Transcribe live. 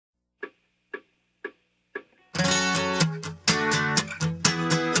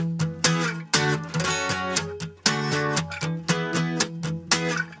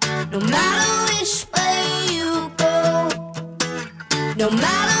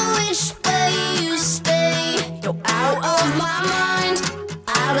which way you stay, you're out of my mind,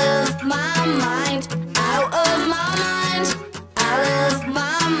 out of my mind, out of my mind, out of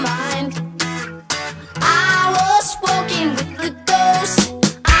my mind. I was walking with the ghost.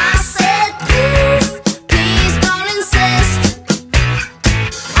 I said, please, please don't insist.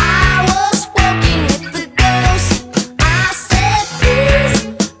 I was walking with the ghost. I said, please,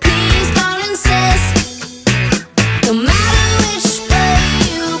 please don't insist. No matter which way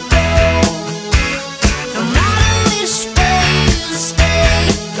you go, no matter which way you stay,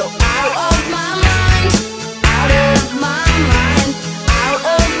 you're out of my mind, out of my mind, out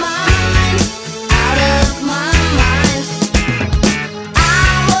of my mind, out of my mind. I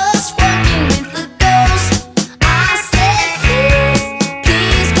was walking with the ghost. I said, please,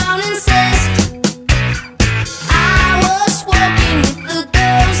 please don't insist. I was walking with the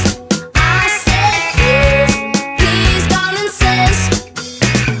ghost. I said, please, please don't insist.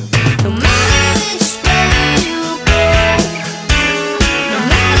 No matter which way you go, no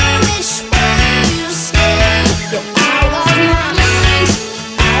matter which way you stay, you're out of my mind,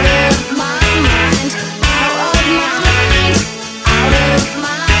 out of my mind, out of my mind, out of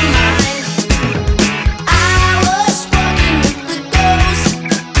my mind. I was walking with the ghost.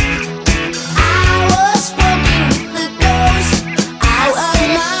 I was walking with the ghost. Out of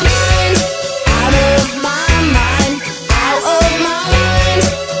my mind, out of my mind, out of my mind,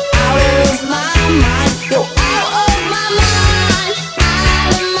 out of my mind. You're out of my mind, out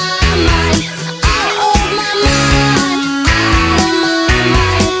of my mind, out of my mind, out of my mind,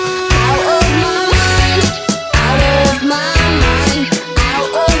 out of my mind, out of my mind, out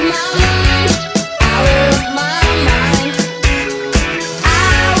of my mind, out of my mind.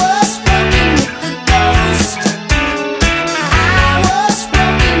 I was walking with the ghost. I was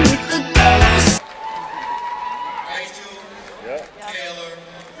walking with the ghost. Rachel Taylor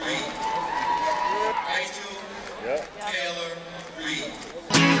Reed. Rachel Taylor